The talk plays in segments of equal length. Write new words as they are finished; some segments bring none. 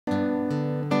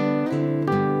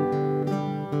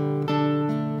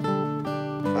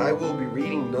I will be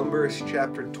reading Numbers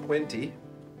chapter 20,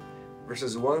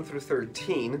 verses 1 through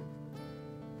 13.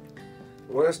 I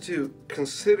want us to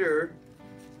consider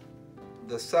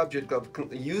the subject of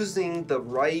using the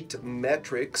right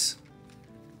metrics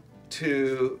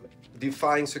to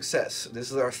define success.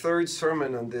 This is our third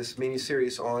sermon on this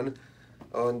mini-series on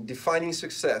defining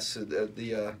success.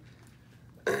 The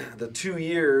 2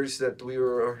 years that we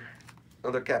were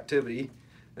under captivity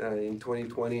in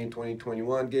 2020 and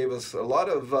 2021 gave us a lot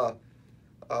of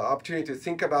opportunity to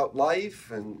think about life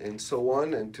and so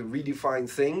on, and to redefine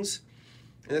things.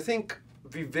 And I think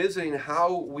revisiting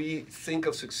how we think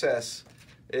of success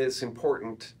is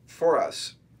important for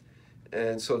us.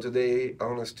 And so today I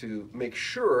want us to make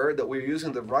sure that we're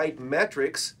using the right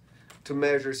metrics to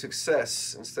measure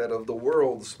success instead of the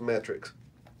world's metrics.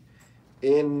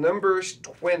 In Numbers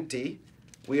 20,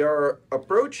 we are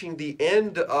approaching the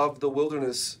end of the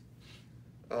wilderness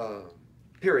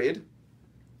period.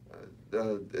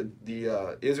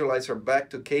 The Israelites are back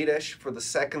to Kadesh for the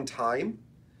second time.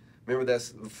 Remember,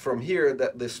 that's from here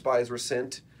that the spies were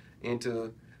sent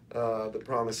into the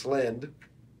promised land.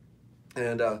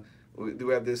 And we do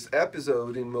have this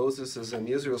episode in Moses' and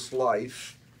Israel's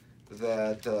life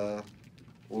that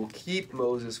will keep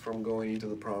Moses from going into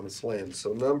the promised land.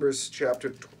 So Numbers chapter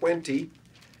 20,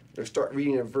 we'll start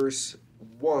reading at verse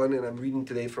 1, and I'm reading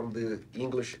today from the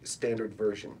English Standard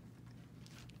Version.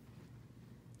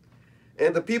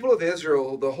 And the people of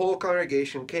Israel, the whole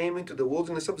congregation, came into the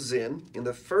wilderness of Zin in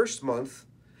the first month,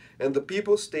 and the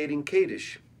people stayed in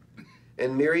Kadesh.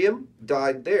 And Miriam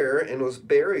died there and was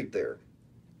buried there.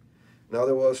 Now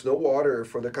there was no water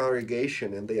for the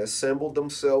congregation, and they assembled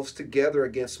themselves together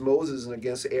against Moses and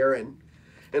against Aaron.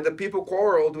 And the people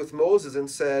quarreled with Moses and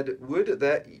said, "Would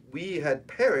that we had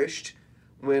perished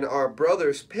when our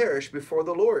brothers perished before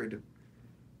the Lord.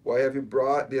 Why have you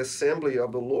brought the assembly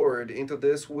of the Lord into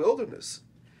this wilderness,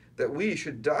 that we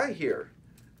should die here,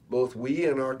 both we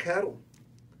and our cattle?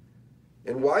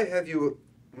 And why have you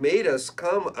made us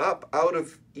come up out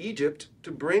of Egypt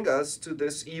to bring us to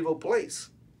this evil place?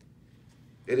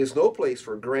 It is no place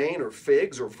for grain or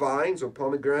figs or vines or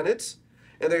pomegranates,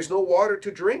 and there's no water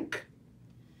to drink."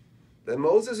 Then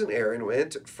Moses and Aaron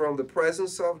went from the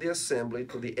presence of the assembly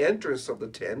to the entrance of the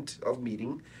tent of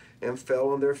meeting and fell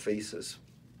on their faces.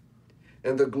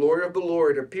 And the glory of the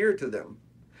Lord appeared to them.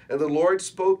 And the Lord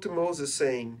spoke to Moses,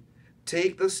 saying,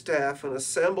 "Take the staff and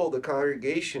assemble the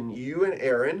congregation, you and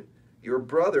Aaron, your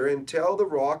brother, and tell the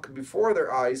rock before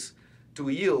their eyes to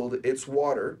yield its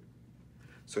water.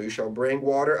 So you shall bring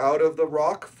water out of the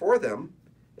rock for them,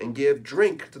 and give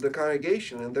drink to the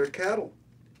congregation and their cattle."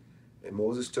 And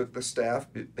Moses took the staff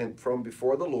from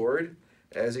before the Lord,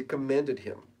 as he commanded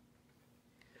him.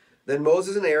 Then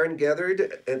Moses and Aaron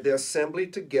gathered the assembly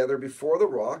together before the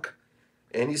rock,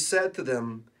 and he said to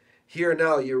them, "Hear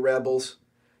now, you rebels,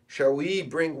 shall we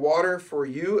bring water for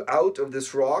you out of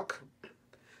this rock?"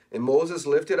 And Moses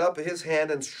lifted up his hand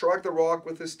and struck the rock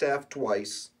with his staff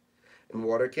twice, and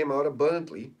water came out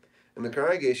abundantly, and the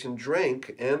congregation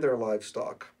drank and their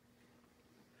livestock.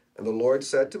 And the Lord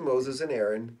said to Moses and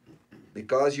Aaron,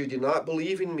 "Because you did not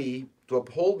believe in me to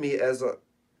uphold me as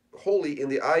holy in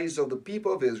the eyes of the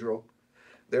people of Israel,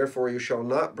 therefore you shall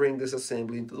not bring this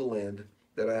assembly into the land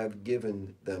that I have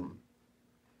given them.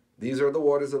 These are the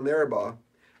waters of Meribah,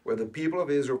 where the people of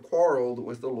Israel quarreled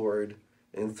with the Lord,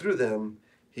 and through them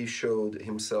he showed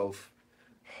himself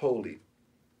holy."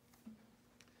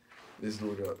 This is the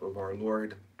word of our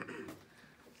Lord.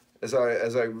 As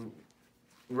I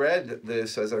read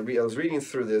this, I was reading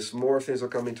through this, more things are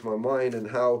coming to my mind,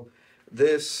 and how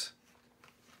this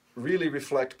really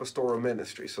reflect pastoral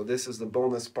ministry. So this is the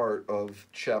bonus part of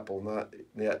chapel, not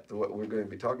yet what we're going to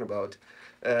be talking about.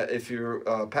 If you're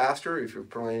a pastor, if you're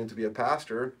planning to be a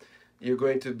pastor, you're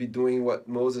going to be doing what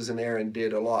Moses and Aaron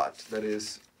did a lot. That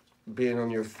is, being on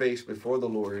your face before the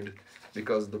Lord,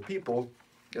 because the people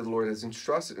that the Lord has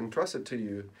entrusted to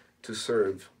you to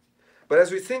serve. But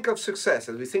as we think of success,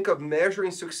 as we think of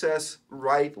measuring success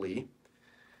rightly,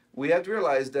 we have to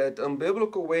realize that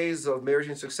unbiblical ways of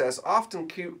measuring success often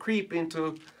creep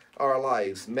into our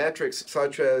lives. Metrics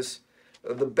such as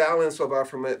the balance of our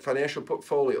financial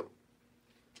portfolio,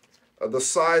 the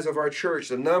size of our church,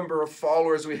 the number of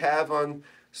followers we have on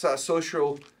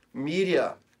social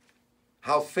media,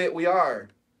 how fit we are.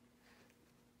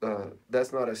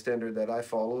 That's not a standard that I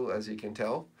follow, as you can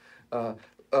tell.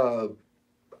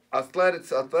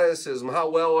 Athleticism, how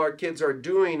well our kids are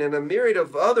doing, and a myriad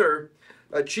of other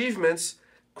achievements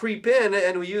creep in,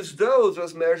 and we use those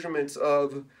as measurements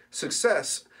of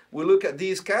success. We look at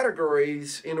these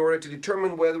categories in order to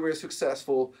determine whether we're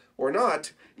successful or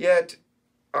not, yet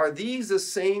are these the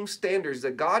same standards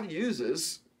that God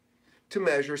uses to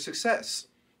measure success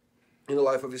in the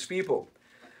life of his people?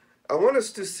 I want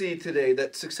us to see today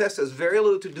that success has very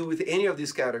little to do with any of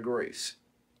these categories.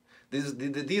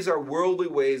 These are worldly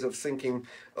ways of thinking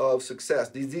of success.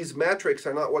 These metrics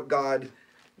are not what God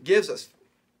gives us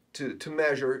to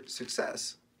measure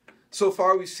success. So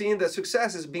far, we've seen that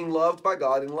success is being loved by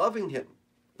God and loving him.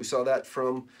 We saw that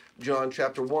from John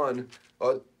chapter 1,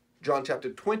 John chapter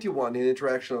 21, in the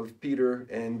interaction of Peter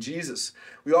and Jesus.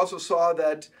 We also saw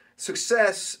that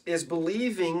success is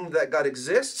believing that God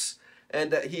exists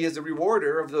and that he is the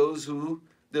rewarder of those who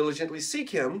diligently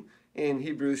seek him, in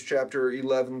Hebrews chapter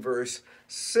 11, verse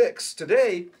 6.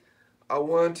 Today, I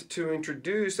want to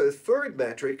introduce a third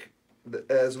metric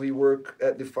as we work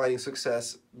at defining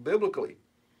success biblically.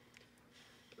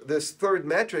 This third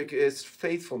metric is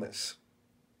faithfulness.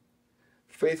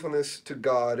 Faithfulness to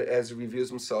God as he reveals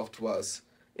himself to us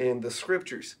in the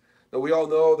scriptures. Now, we all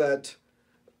know that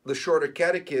the Shorter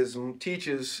Catechism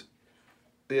teaches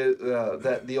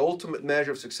that the ultimate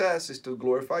measure of success is to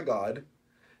glorify God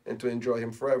and to enjoy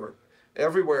him forever.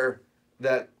 Everywhere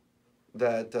that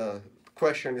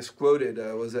question is quoted.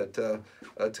 I was at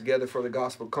Together for the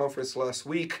Gospel conference last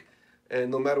week, and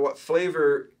no matter what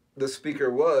flavor the speaker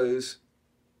was,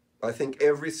 I think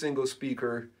every single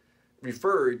speaker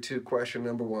referred to question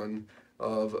number 1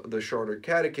 of the Shorter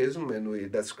Catechism,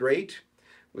 and that's great.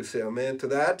 We say amen to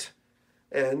that.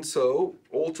 And so,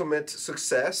 ultimate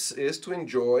success is to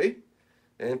enjoy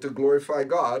and to glorify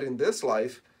God in this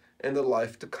life and the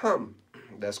life to come.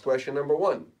 That's question number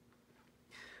 1.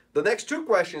 The next 2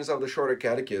 questions of the Shorter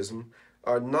Catechism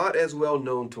are not as well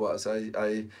known to us.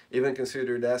 I even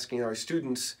considered asking our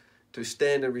students to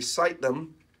stand and recite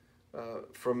them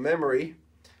from memory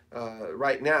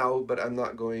right now, but I'm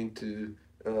not going to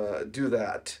do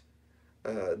that.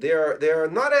 They are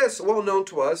not as well known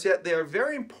to us, yet they are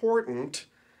very important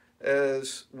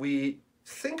as we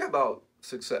think about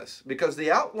success, because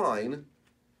they outline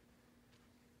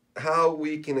how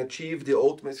we can achieve the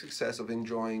ultimate success of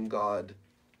enjoying God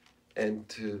and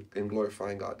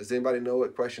glorifying God. Does anybody know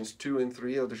what questions 2 and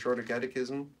 3 of the Shorter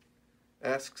Catechism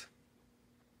asks?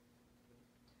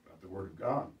 About the Word of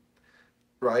God.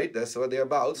 Right, that's what they're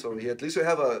about. So at least we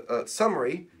have a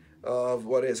summary of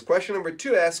what is. Question number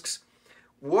 2 asks,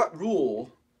 what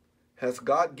rule hath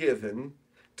God given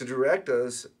to direct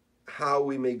us how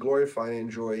we may glorify and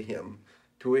enjoy him?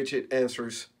 To which it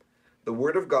answers, the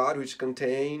Word of God, which is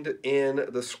contained in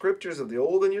the scriptures of the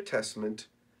Old and New Testament,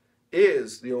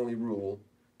 is the only rule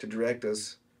to direct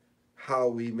us how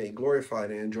we may glorify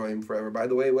and enjoy him forever. By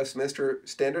the way, Westminster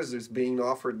Standards is being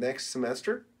offered next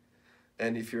semester,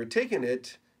 and if you're taking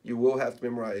it, you will have to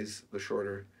memorize the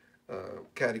Shorter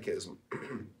Catechism.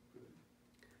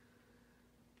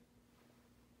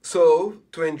 So,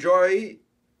 to enjoy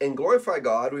and glorify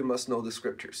God, we must know the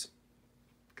scriptures.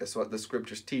 Guess what the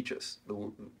scriptures teach us?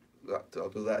 I'll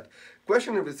do that.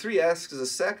 Question number 3 asks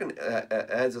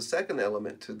adds a second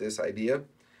element to this idea.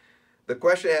 The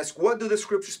question asks, what do the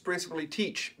scriptures principally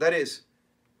teach? That is,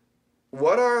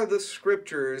 what are the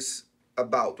scriptures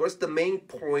about? What's the main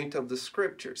point of the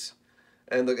scriptures?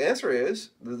 And the answer is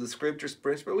that the scriptures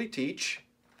principally teach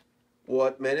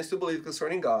what man is to believe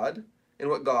concerning God and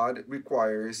what God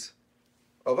requires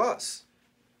of us.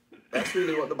 That's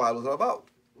really what the Bible is all about.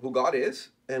 Who God is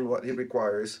and what he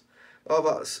requires of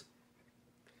us.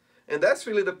 And that's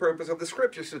really the purpose of the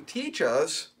scriptures, to teach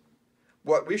us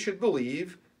what we should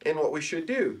believe and what we should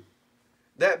do.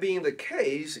 That being the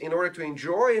case, in order to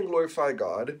enjoy and glorify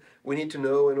God, we need to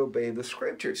know and obey the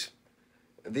scriptures.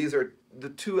 These are the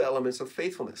 2 elements of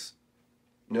faithfulness.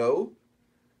 Know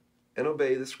and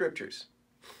obey the scriptures.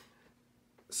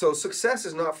 So success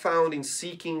is not found in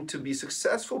seeking to be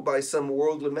successful by some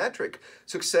worldly metric.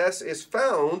 Success is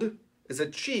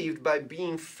achieved by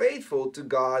being faithful to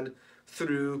God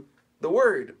through the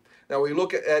Word. Now we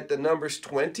look at the Numbers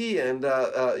 20, and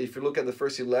if you look at the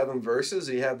first 11 verses,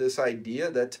 you have this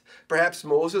idea that perhaps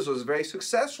Moses was very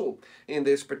successful in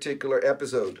this particular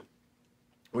episode.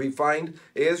 We find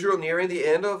Israel nearing the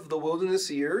end of the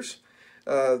wilderness years.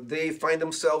 They find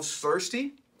themselves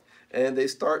thirsty, and they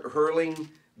start hurling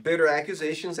bitter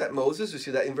accusations at Moses. We see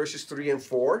that in verses 3 and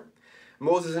 4.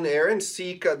 Moses and Aaron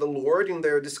seek the Lord in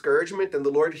their discouragement, and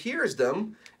the Lord hears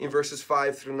them in verses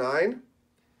 5 through 9.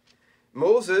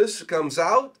 Moses comes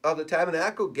out of the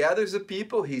tabernacle, gathers the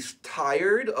people. He's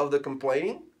tired of the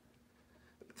complaining.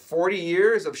 40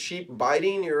 years of sheep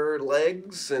biting your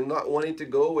legs and not wanting to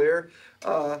go where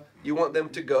you want them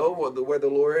to go, where the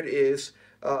Lord is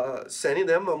sending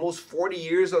them. Almost 40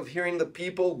 years of hearing the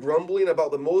people grumbling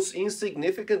about the most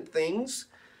insignificant things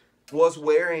was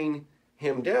wearing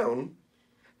him down.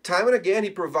 Time and again, he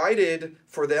provided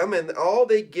for them, and all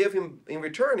they give him in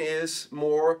return is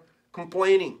more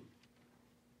complaining.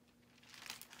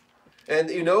 And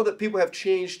you know that people have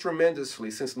changed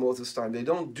tremendously since Moses' time. They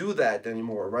don't do that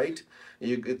anymore, right?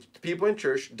 People in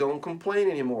church don't complain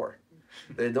anymore.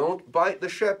 They don't bite the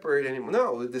shepherd anymore.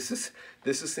 No, this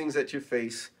is things that you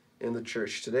face in the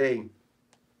church today.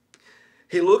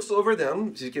 He looks over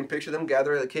them, so you can picture them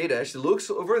gathered at Kadesh. He looks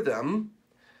over them,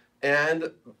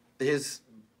 and his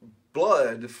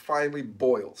blood finally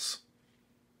boils.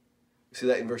 You see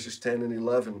that in verses 10 and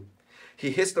 11.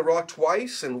 He hits the rock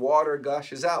twice, and water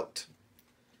gushes out.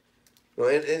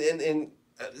 And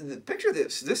picture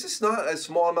this. This is not a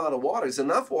small amount of water. It's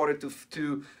enough water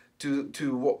to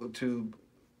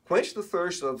quench the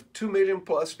thirst of 2 million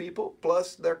plus people,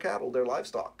 plus their cattle, their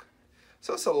livestock.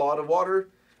 So it's a lot of water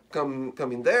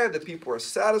coming there. The people are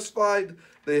satisfied.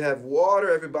 They have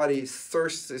water. Everybody's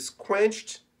thirst is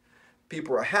quenched.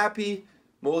 People are happy.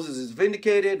 Moses is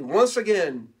vindicated. Once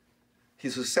again, he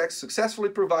successfully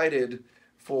provided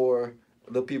for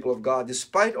the people of God.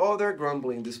 Despite all their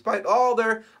grumbling, despite all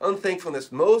their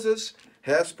unthankfulness, Moses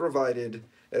has provided.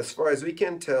 As far as we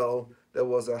can tell, that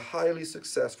was a highly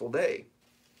successful day.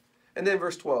 And then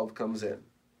verse 12 comes in.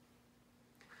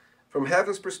 From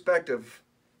heaven's perspective,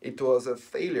 it was a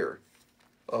failure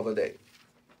of a day.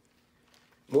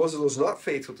 Moses was not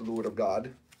faithful to the word of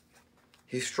God.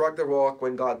 He struck the rock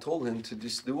when God told him to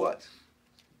just do what?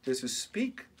 Just to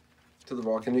speak to the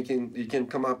rock. And you can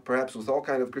come up perhaps with all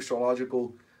kind of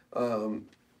Christological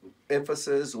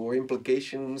emphasis or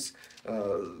implications.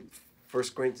 1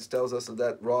 Corinthians tells us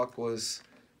that rock was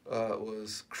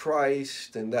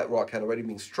Christ, and that rock had already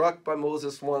been struck by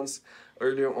Moses once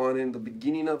earlier on in the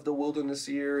beginning of the wilderness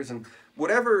years. And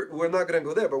whatever, we're not going to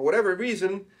go there, but whatever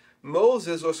reason,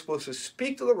 Moses was supposed to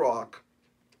speak to the rock,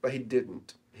 but he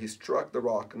didn't. He struck the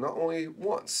rock not only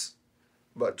once,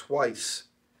 but twice.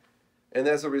 And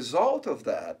as a result of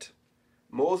that,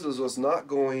 Moses was not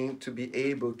going to be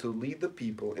able to lead the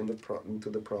people into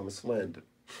the promised land.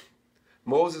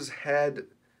 Moses had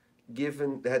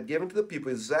given to the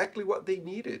people exactly what they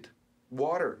needed,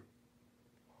 water.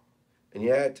 And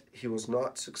yet he was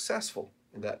not successful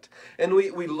in that. And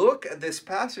we look at this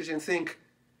passage and think,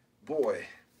 boy,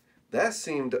 that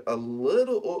seemed a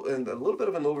little bit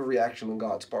of an overreaction on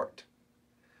God's part.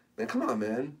 Man, come on,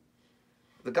 man.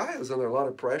 The guy was under a lot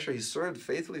of pressure. He served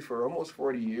faithfully for almost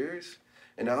 40 years.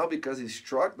 And now because he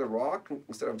struck the rock,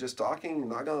 instead of just talking, you're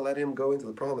not going to let him go into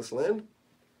the promised land.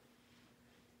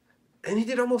 And he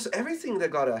did almost everything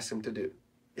that God asked him to do.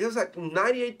 It was like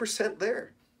 98%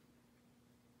 there.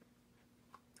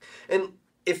 And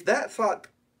if that thought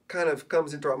kind of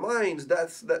comes into our minds,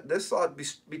 that this thought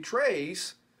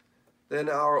betrays then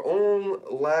our own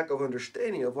lack of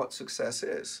understanding of what success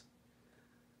is.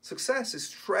 Success is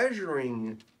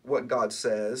treasuring what God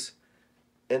says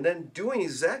and then doing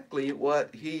exactly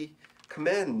what he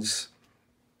commands.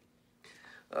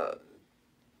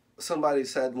 Somebody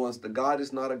said once, that God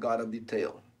is not a God of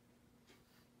detail.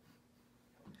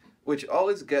 Which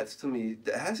always gets to me.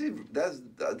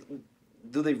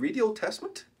 Do they read the Old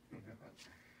Testament?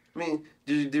 I mean,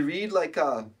 do they read like,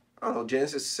 I don't know,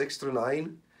 Genesis 6 through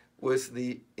 9? With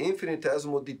the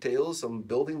infinitesimal details on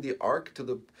building the ark to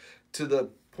the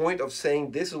point of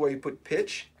saying this is where you put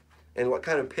pitch and what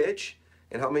kind of pitch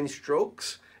and how many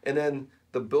strokes, and then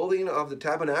the building of the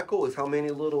tabernacle with how many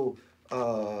little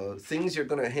things you're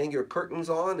going to hang your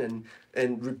curtains on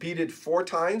and repeated 4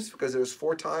 times because there's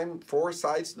 4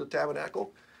 sides to the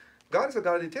tabernacle. God is a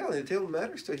God of detail, and detail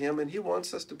matters to him, and he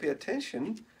wants us to pay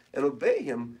attention and obey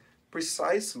him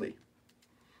precisely.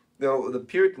 Now, the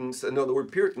Puritans, the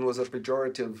word Puritan was a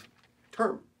pejorative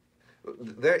term.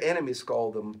 Their enemies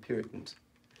called them Puritans.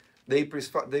 They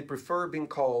prefer being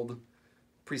called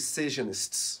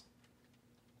precisionists.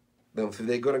 Now, if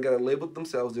they're going to get a label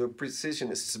themselves, they were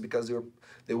precisionists because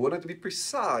they wanted to be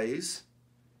precise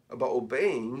about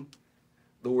obeying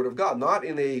the Word of God. Not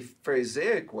in a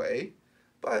Pharisaic way,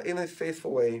 but in a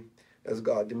faithful way as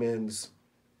God demands.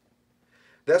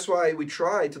 That's why we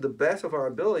try to the best of our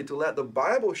ability to let the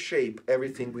Bible shape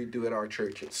everything we do at our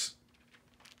churches,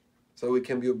 so we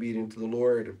can be obedient to the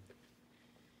Lord.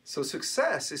 So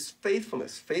success is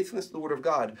faithfulness to the Word of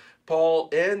God. Paul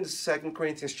ends 2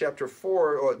 Corinthians chapter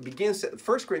 4, or begins 1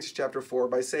 Corinthians chapter 4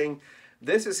 by saying,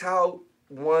 this is how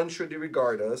one should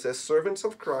regard us as servants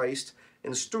of Christ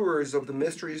and stewards of the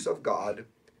mysteries of God.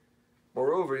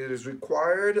 Moreover, it is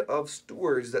required of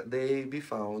stewards that they be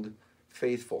found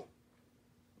faithful.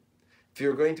 If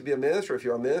you're going to be a minister, if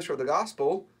you're a minister of the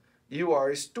gospel, you are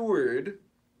a steward.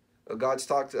 God's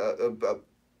talked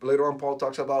later on Paul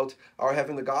talks about our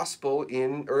having the gospel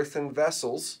in earthen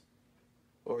vessels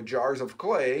or jars of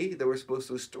clay that we're supposed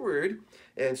to steward,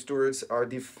 and stewards are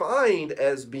defined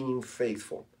as being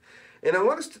faithful. And I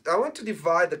want to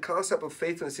divide the concept of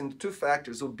faithfulness into two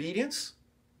factors. Obedience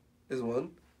is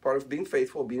one part of being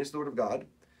faithful, obedience to the Word of God,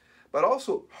 but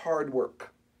also hard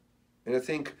work. And I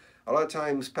think a lot of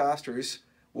times pastors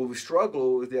will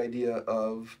struggle with the idea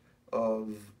of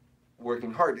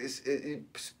working hard,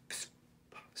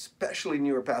 especially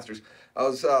newer pastors. I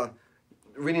was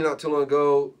reading not too long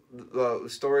ago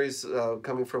stories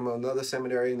coming from another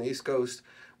seminary in the East Coast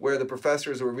where the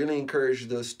professors were really encouraged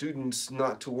the students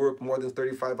not to work more than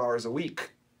 35 hours a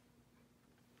week.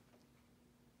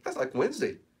 That's like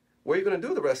Wednesday. What are you going to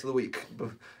do the rest of the week?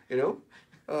 You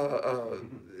know,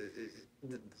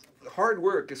 hard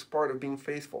work is part of being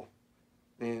faithful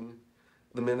in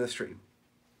the ministry.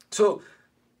 So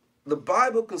the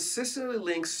Bible consistently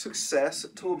links success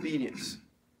to obedience.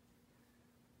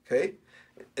 Okay?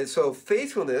 And so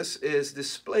faithfulness is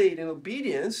displayed in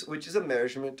obedience, which is a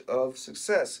measurement of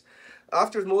success.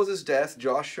 After Moses' death,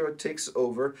 Joshua takes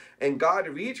over, and God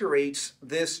reiterates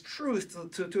this truth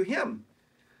to him.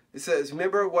 He says,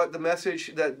 remember what the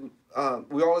message that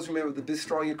we always remember, the be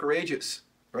strong and courageous,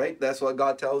 right? That's what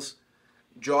God tells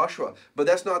Joshua. But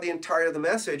that's not the entirety of the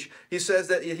message. He says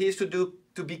that he's to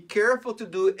be careful to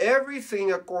do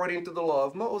everything according to the law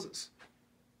of Moses.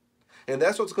 And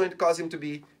that's what's going to cause him to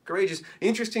be courageous.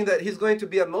 Interesting that he's going to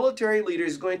be a military leader.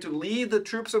 He's going to lead the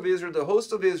troops of Israel, the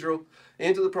host of Israel,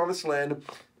 into the promised land.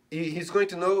 He's going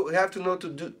to have to know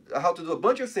how to do a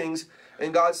bunch of things.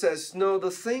 And God says, no, the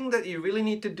thing that you really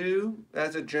need to do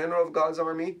as a general of God's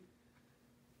army,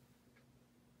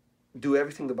 do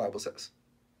everything the Bible says.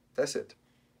 That's it.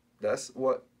 That's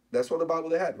what the Bible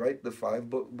they had, right? The 5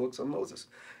 books of Moses.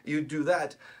 You do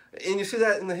that. And you see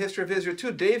that in the history of Israel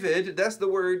too. David, that's the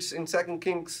words in 1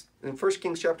 Kings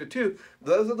chapter 2.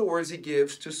 Those are the words he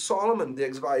gives to Solomon, the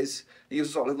advice he gives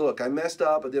to Solomon. Look, I messed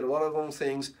up, I did a lot of wrong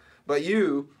things, but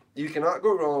you cannot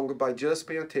go wrong by just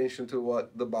paying attention to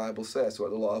what the Bible says, what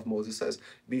the law of Moses says.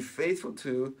 Be faithful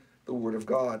to the Word of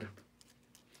God.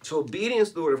 So obedience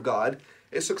to the Word of God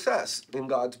is success in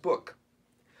God's book.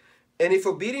 And if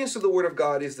obedience to the Word of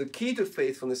God is the key to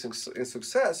faithfulness and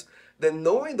success, then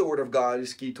knowing the Word of God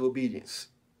is key to obedience.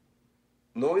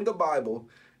 Knowing the Bible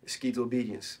is key to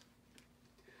obedience.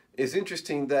 It's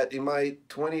interesting that in my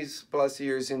 20s plus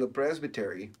years in the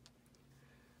presbytery,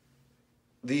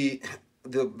 the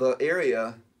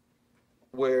area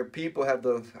where people have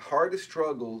the hardest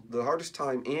struggle, the hardest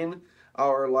time in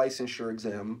our licensure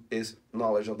exam is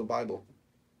knowledge of the Bible.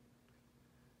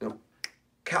 You know,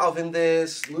 Calvin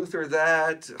this, Luther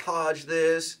that, Hodge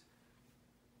this.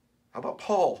 How about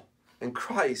Paul and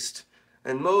Christ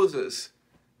and Moses?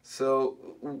 So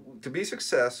to be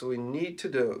successful, we need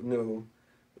to know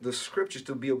the Scriptures.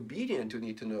 To be obedient, we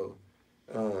need to know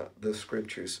the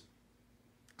Scriptures.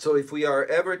 So if we are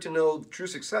ever to know true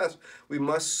success, we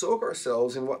must soak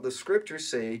ourselves in what the Scriptures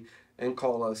say and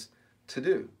call us to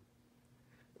do.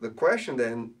 The question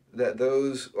then that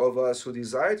those of us who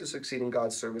desire to succeed in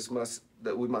God's service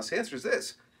we must answer is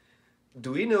this: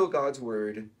 do we know God's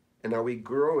Word, and are we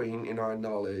growing in our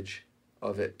knowledge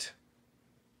of it?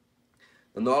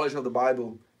 The knowledge of the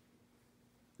Bible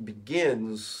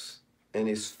begins and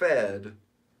is fed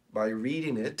by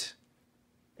reading it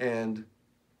and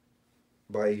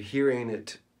by hearing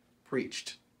it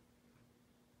preached.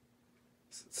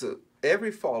 So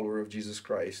every follower of Jesus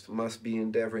Christ must be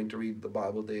endeavoring to read the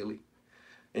Bible daily.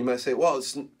 And you might say, well,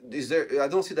 I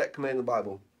don't see that command in the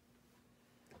Bible.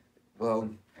 Well,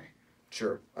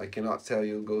 sure, I cannot tell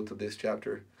you go to this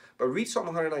chapter, but read Psalm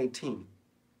 119.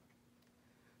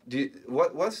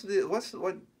 What's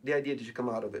the idea that you come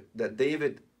out of it? That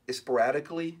David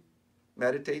sporadically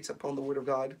meditates upon the Word of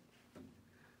God?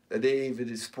 That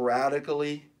David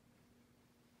sporadically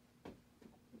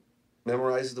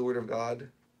memorizes the Word of God?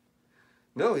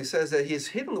 No, he says that he has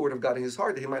hidden the Word of God in his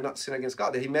heart that he might not sin against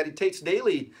God, that he meditates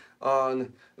daily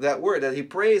on that Word, that he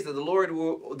prays that the Lord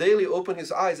will daily open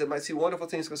his eyes that might see wonderful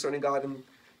things concerning God in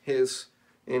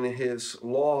his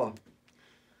law.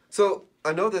 So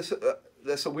I know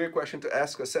that's a weird question to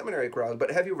ask a seminary crowd,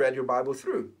 but have you read your Bible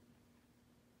through?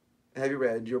 Have you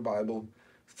read your Bible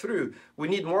through? We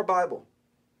need more Bible.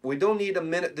 We don't need a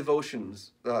minute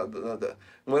devotions.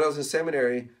 When I was in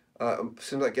seminary,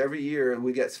 seems like every year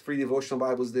we get free devotional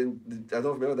Bibles. Then I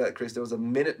don't remember that, Chris. There was a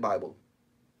minute Bible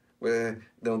where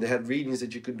they had readings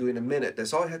that you could do in a minute.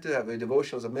 That's all you had to have. A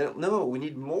devotion was a minute. No, we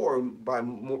need more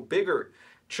bigger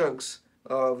chunks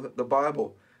of the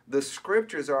Bible. The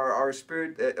Scriptures are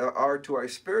to our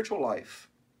spiritual life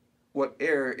what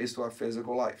air is to our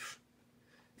physical life.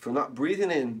 If we're not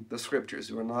breathing in the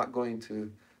scriptures, we're not going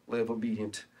to live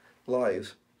obedient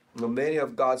lives. You know, many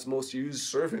of God's most used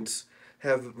servants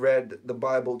have read the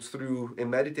Bible through and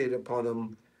meditated upon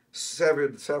them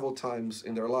several times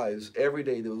in their lives. Every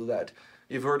day they do that.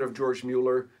 You've heard of George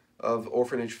Mueller, of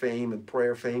orphanage fame and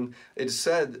prayer fame. It's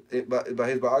said by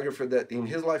his biographer that in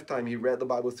his lifetime he read the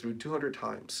Bible through 200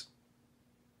 times.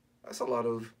 That's a lot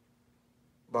of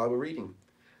Bible reading.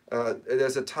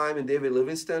 There's a time in David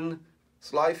Livingstone's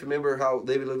life. Remember how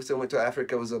David Livingstone went to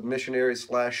Africa, was a missionary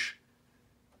slash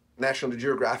National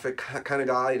Geographic kind of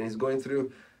guy, and he's going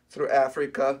through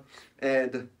Africa,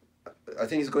 and I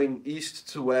think he's going east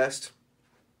to west,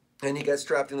 and he gets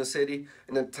trapped in the city,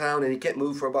 in the town, and he can't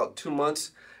move for about 2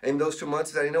 months. And in those 2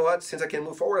 months, he said, you know what, since I can't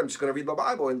move forward, I'm just going to read the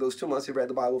Bible. In those 2 months, he read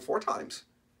the Bible 4 times,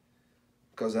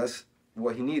 because that's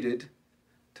what he needed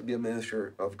to be a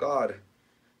minister of God.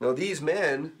 Now, these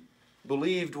men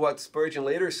believed what Spurgeon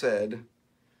later said,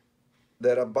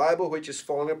 that a Bible which is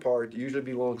falling apart usually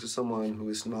belongs to someone who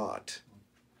is not.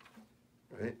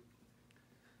 Right?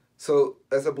 So,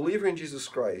 as a believer in Jesus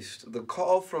Christ, the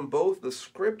call from both the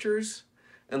scriptures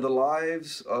and the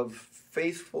lives of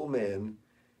faithful men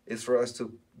is for us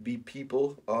to be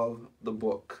people of the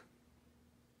book.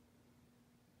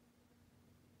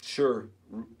 Sure,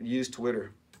 use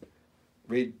Twitter.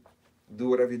 Read, do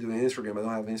whatever you do on Instagram. I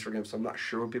don't have Instagram, so I'm not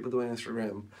sure what people do on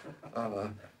Instagram.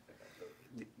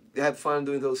 Have fun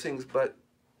doing those things, but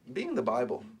be in the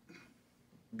Bible.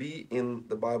 Be in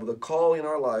the Bible. The call in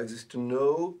our lives is to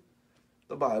know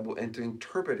the Bible and to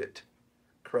interpret it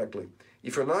correctly.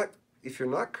 If you're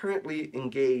not currently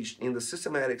engaged in the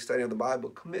systematic study of the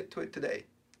Bible, commit to it today.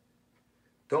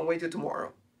 Don't wait till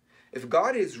tomorrow. If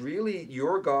God is really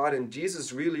your God and Jesus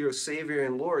is really your Savior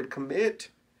and Lord, commit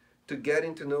to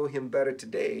getting to know Him better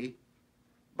today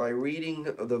by reading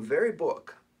the very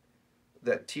book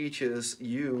that teaches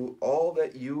you all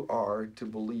that you are to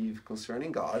believe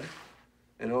concerning God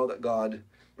and all that God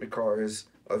requires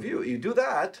of you. You do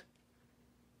that,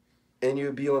 and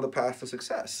you'll be on the path to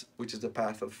success, which is the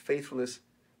path of faithfulness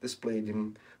displayed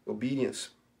in obedience.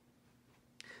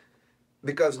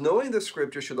 Because knowing the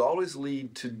Scripture should always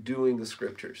lead to doing the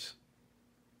Scriptures.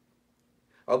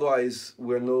 Otherwise,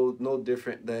 we're no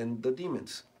different than the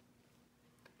demons,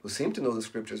 who seem to know the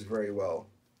Scriptures very well,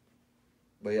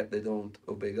 but yet they don't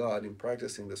obey God in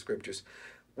practicing the Scriptures.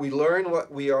 We learn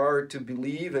what we are to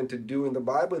believe and to do in the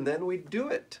Bible, and then we do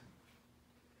it.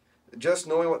 Just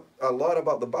knowing a lot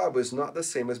about the Bible is not the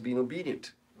same as being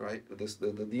obedient, right?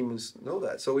 The demons know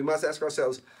that. So we must ask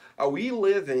ourselves, are we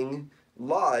living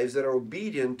lives that are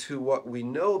obedient to what we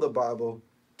know the Bible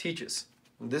teaches?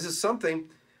 And this is something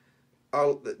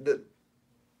of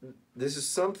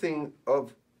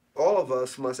all of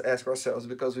us must ask ourselves,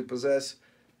 because we possess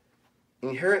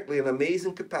inherently an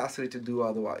amazing capacity to do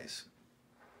otherwise.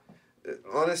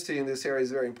 Honesty in this area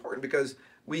is very important, because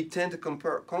we tend to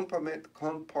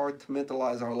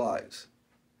compartmentalize our lives.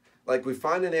 Like, we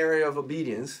find an area of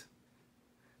obedience.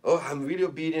 Oh, I'm really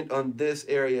obedient on this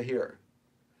area here.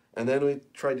 And then we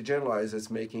try to generalize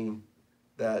as making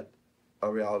that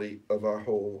a reality of our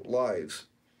whole lives.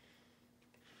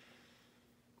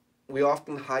 We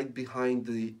often hide behind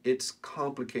the "it's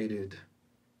complicated"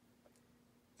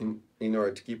 in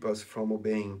order to keep us from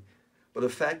obeying. But the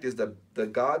fact is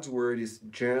that God's word is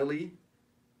generally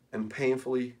and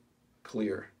painfully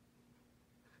clear.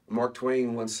 Mark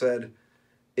Twain once said,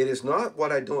 "It is not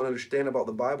what I don't understand about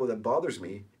the Bible that bothers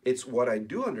me, it's what I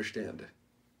do understand."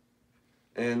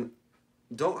 And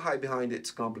don't hide behind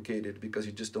 "it's complicated" because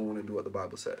you just don't want to do what the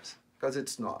Bible says, because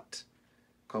it's not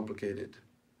complicated.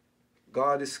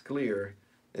 God is clear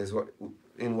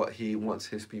in what He wants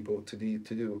His people to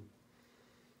do.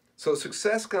 So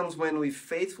success comes when we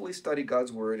faithfully study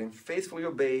God's word and faithfully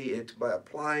obey it by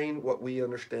applying what we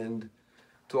understand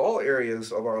to all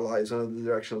areas of our lives under the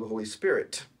direction of the Holy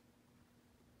Spirit.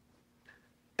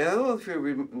 And I don't know if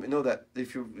you know that,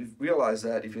 if you realize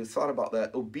that, if you thought about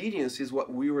that, obedience is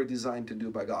what we were designed to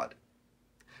do by God.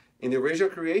 In the original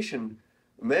creation,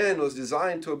 man was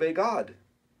designed to obey God.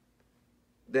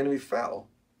 Then we fell.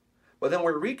 But then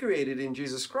we're recreated in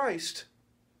Jesus Christ.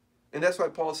 And that's why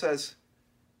Paul says,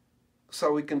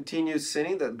 so we continue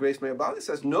sinning that grace may abound? He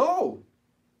says, no.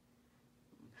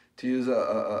 To use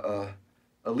a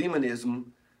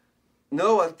Lehmanism,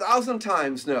 no, 1,000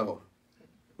 times no.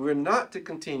 We're not to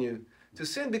continue to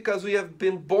sin because we have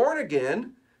been born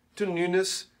again to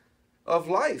newness of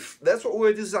life. That's what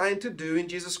we're designed to do in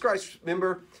Jesus Christ.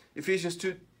 Remember Ephesians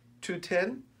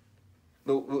 2:10?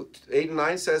 8 and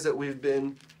 9 says that we've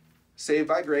been saved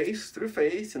by grace through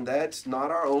faith, and that's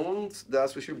not our own.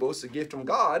 That's what we boast, a gift from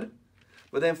God.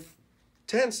 But then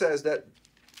 10 says that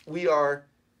we are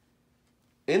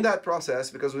in that process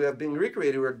because we have been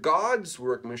recreated. We're God's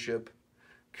workmanship,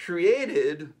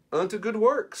 created unto good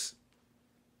works,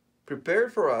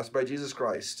 prepared for us by Jesus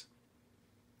Christ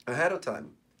ahead of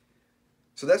time.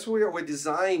 So that's where we're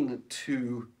designed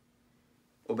to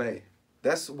obey.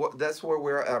 That's where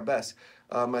we're at our best.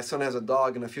 My son has a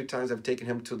dog, and a few times I've taken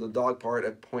him to the dog park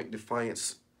at Point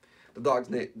Defiance. The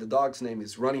dog's name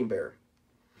is Running Bear.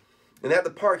 And at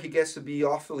the park, he gets to be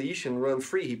off the leash and run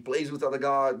free. He plays with other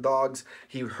dogs.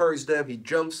 He herds them. He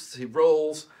jumps. He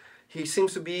rolls. He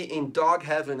seems to be in dog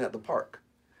heaven at the park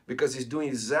because he's doing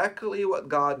exactly what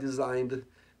God designed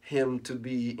him to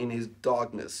be in his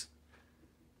dogness.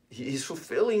 He's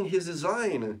fulfilling his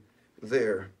design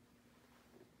there.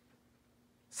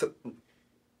 So,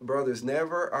 brothers,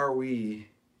 never are we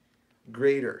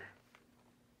greater.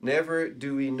 Never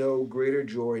do we know greater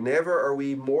joy. Never are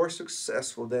we more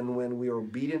successful than when we are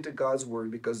obedient to God's word,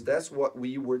 because that's what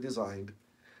we were designed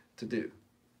to do.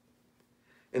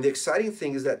 And the exciting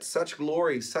thing is that such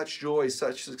glory, such joy,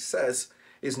 such success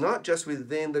is not just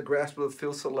within the grasp of a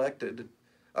few selected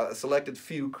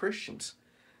few Christians.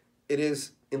 It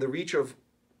is in the reach of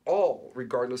all,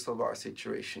 regardless of our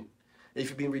situation. If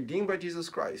you've been redeemed by Jesus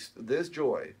Christ, this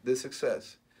joy, this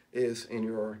success is in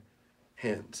your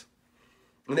hands.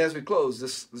 And as we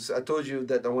close, I told you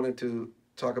that I wanted to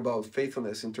talk about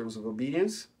faithfulness in terms of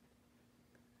obedience,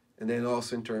 and then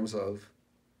also in terms of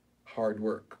hard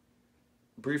work.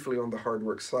 Briefly on the hard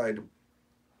work side,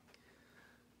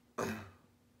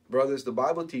 brothers, the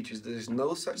Bible teaches there's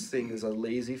no such thing as a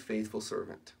lazy, faithful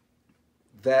servant.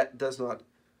 That does not,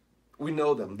 we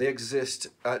know them, they exist.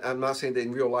 I'm not saying that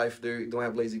in real life they don't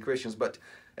have lazy Christians, but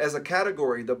as a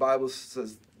category, the Bible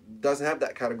says doesn't have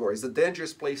that category. It's a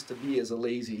dangerous place to be as a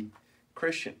lazy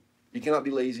Christian. You cannot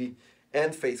be lazy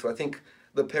and faithful. I think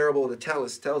the parable of the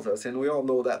talents tells us, and we all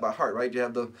know that by heart, right? You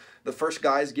have the first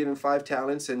guy's given 5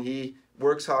 talents, and he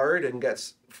works hard and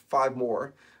gets 5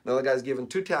 more. Another guy's given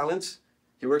 2 talents.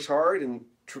 He works hard and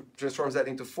transforms that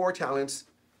into 4 talents.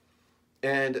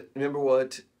 And remember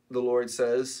what the Lord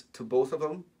says to both of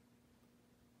them?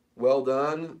 Well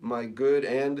done, my good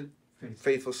and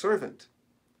faithful servant.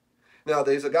 Now,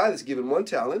 there's a guy that's given 1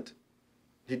 talent.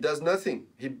 He does nothing.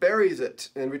 He buries it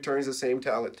and returns the same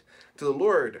talent to the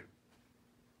Lord.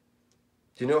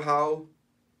 Do you know how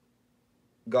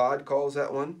God calls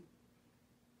that one?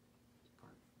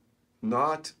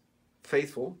 Not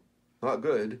faithful, not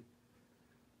good,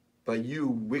 but you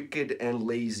wicked and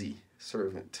lazy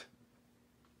servant.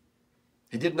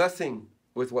 He did nothing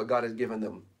with what God had given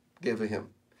him.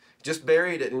 Just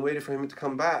buried it and waited for him to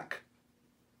come back.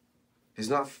 He's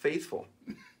not faithful.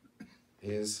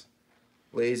 He is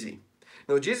lazy.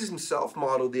 Now, Jesus himself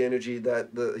modeled the energy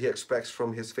that he expects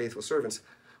from his faithful servants.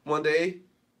 One day,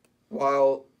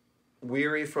 while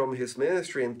weary from his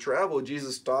ministry and travel,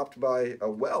 Jesus stopped by a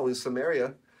well in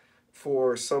Samaria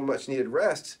for some much needed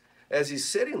rest. As he's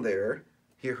sitting there,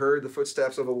 he heard the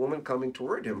footsteps of a woman coming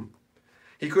toward him.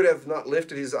 He could have not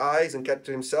lifted his eyes and kept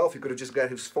to himself. He could have just got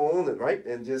his phone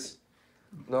and just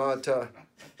not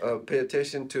pay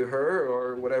attention to her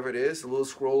or whatever it is, the little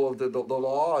scroll of the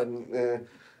law.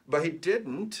 But he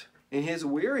didn't. In his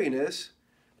weariness,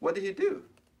 what did he do?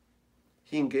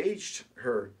 He engaged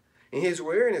her. In his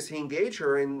weariness, he engaged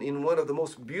her in one of the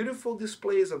most beautiful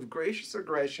displays of gracious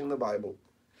aggression in the Bible.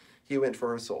 He went for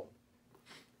her soul.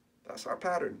 That's our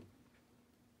pattern.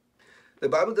 The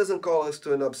Bible doesn't call us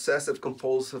to an obsessive,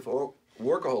 compulsive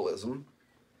workaholism,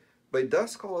 but it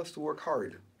does call us to work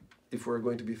hard if we're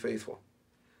going to be faithful.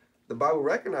 The Bible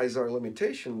recognizes our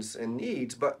limitations and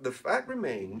needs, but the fact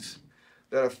remains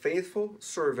that a faithful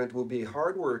servant will be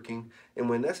hardworking and,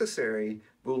 when necessary,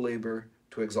 will labor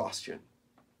to exhaustion.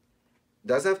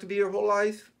 Doesn't have to be your whole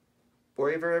life, or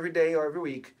every day, or every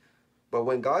week, but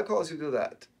when God calls you to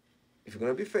that, if you're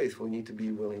going to be faithful, you need to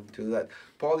be willing to do that.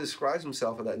 Paul describes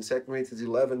himself of that in 2 Corinthians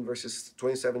 11, verses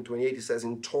 27-28. He says,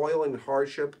 in toil and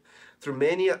hardship, through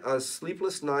many a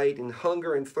sleepless night, in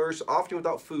hunger and thirst, often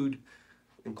without food,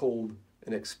 in cold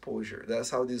and exposure.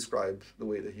 That's how he described the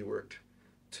way that he worked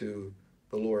to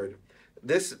the Lord.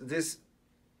 This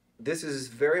is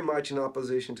very much in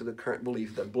opposition to the current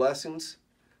belief that blessings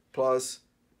plus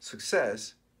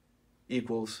success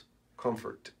equals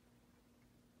comfort.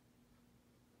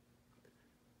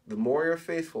 The more you're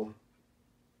faithful,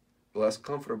 the less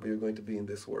comfortable you're going to be in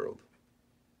this world.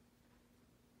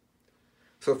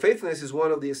 So faithfulness is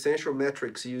one of the essential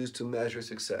metrics used to measure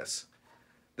success.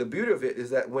 The beauty of it is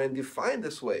that when defined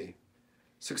this way,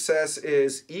 success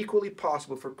is equally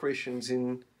possible for Christians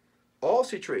in all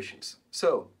situations.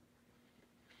 So,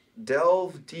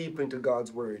 delve deep into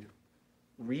God's Word.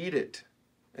 Read it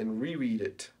and reread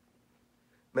it.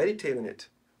 Meditate on it.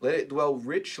 Let it dwell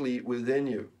richly within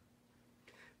you.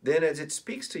 Then as it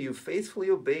speaks to you, faithfully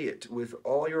obey it with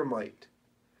all your might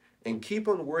and keep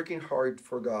on working hard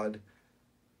for God.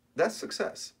 That's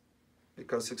success,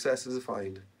 because success is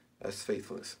defined as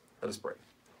faithfulness. Let us pray.